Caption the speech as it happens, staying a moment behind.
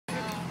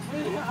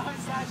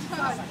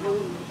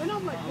And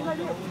I'm like, and I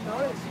didn't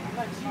notice.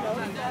 Like, she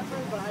noticed at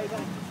first, but I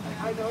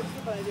noticed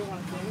it, but I didn't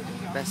want to say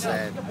anything. That's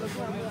sad. I'm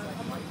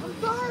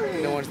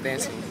sorry. No one's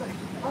dancing.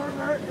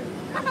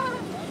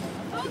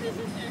 How old is your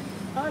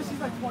sister? She's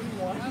like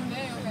 21.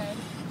 Okay.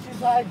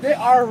 She's like, they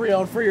are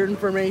real for your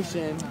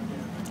information.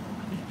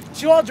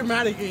 She all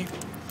dramatic.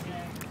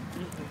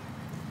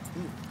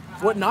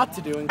 What not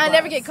to do in class. I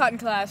never get caught in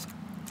class.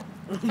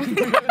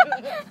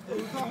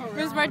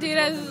 Miss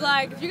Martinez is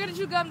like, if you're gonna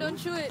chew gum, don't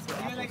chew it.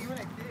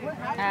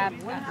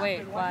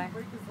 Wait, why?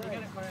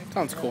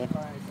 Sounds cool.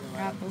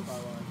 Apples.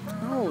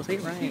 No, say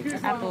it right.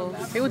 Apples.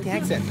 Say it with the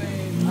accent.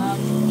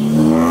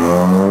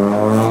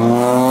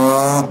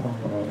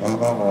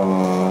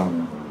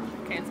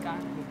 Okay, it's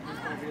gone.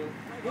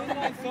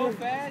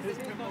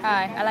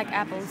 Hi, I like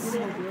apples.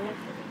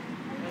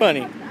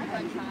 Funny.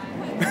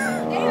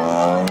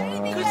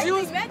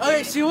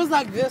 She was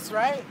like this,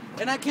 right?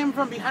 And I came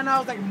from behind. I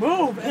was like,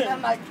 move, and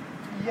then like,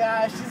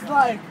 yeah, she's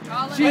like,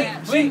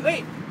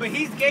 wait, but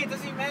he's gay. It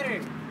doesn't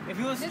matter. If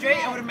he was straight,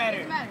 it wouldn't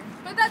matter.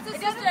 But that's a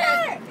sister.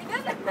 It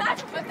doesn't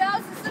matter. But that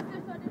was a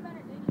sister, so it didn't matter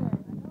anyway.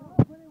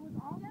 But it was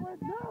awkward.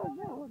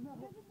 No.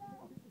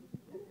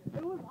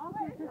 It was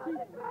awkward because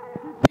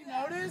she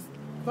noticed,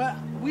 but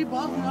we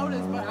both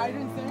noticed, but I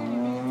didn't say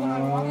anything until I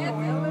walked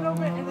away a little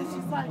bit, and then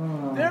she's like,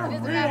 they're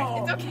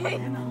real. It's okay.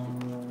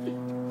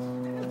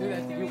 Do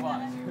that to you,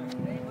 watch.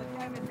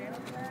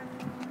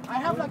 I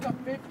have like a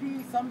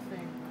 50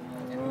 something.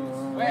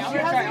 Wait,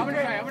 I'm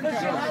gonna try.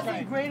 She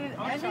hasn't graded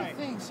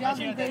anything. She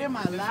hasn't graded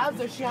my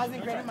labs, or she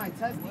hasn't graded my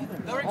test either.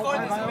 The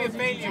recording is gonna be a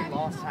failure.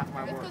 Lost half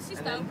my It's work. because she's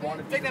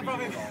stupid. Take that from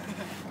him.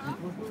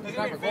 It's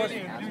gonna be a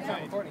failure. He's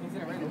not recording. He's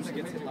in a random shit.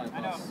 Gets hit by a I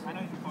know bus. he's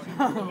recording.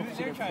 Let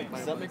me try.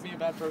 Does that make me a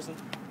bad person?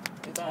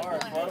 It's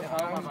hard.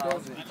 How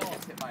does it?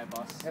 Gets hit by a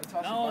bus.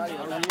 No,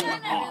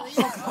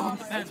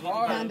 That's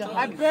hard.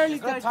 I barely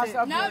touched it.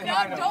 No,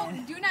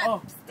 don't. Do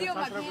not steal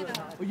my panda.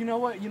 Well, you know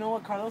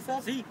what Carlos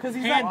said? See? Because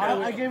he's like,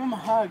 I gave him a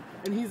hug,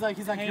 and he's like,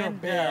 you're a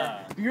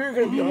bear. You're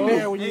gonna be a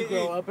bear when you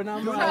grow up, and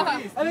I'm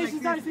like, and then she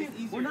started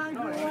saying, we're not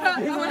growing up.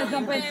 I wanna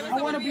jump in.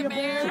 I want to be a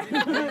bear.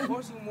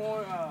 Forcing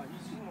more,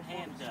 using more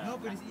hand. No,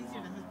 but it's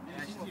easier than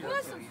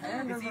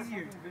it's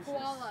easier.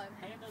 Koala.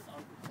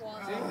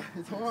 Koala.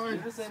 It's hard.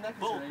 You're just saying that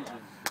because you're Asian.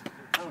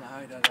 I don't know how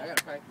he does it. I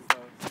gotta practice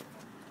though.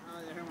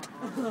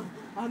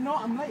 No,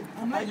 I'm late.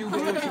 You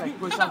literally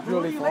push up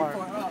really far.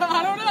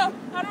 I don't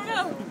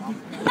know.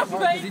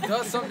 Because he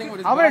does something with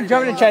his I'm body. gonna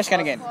jump in the trash can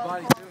again.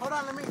 Hold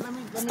on, let me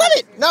Stop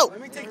it! No! Let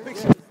me take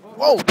pictures.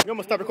 Whoa! You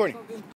almost stopped recording.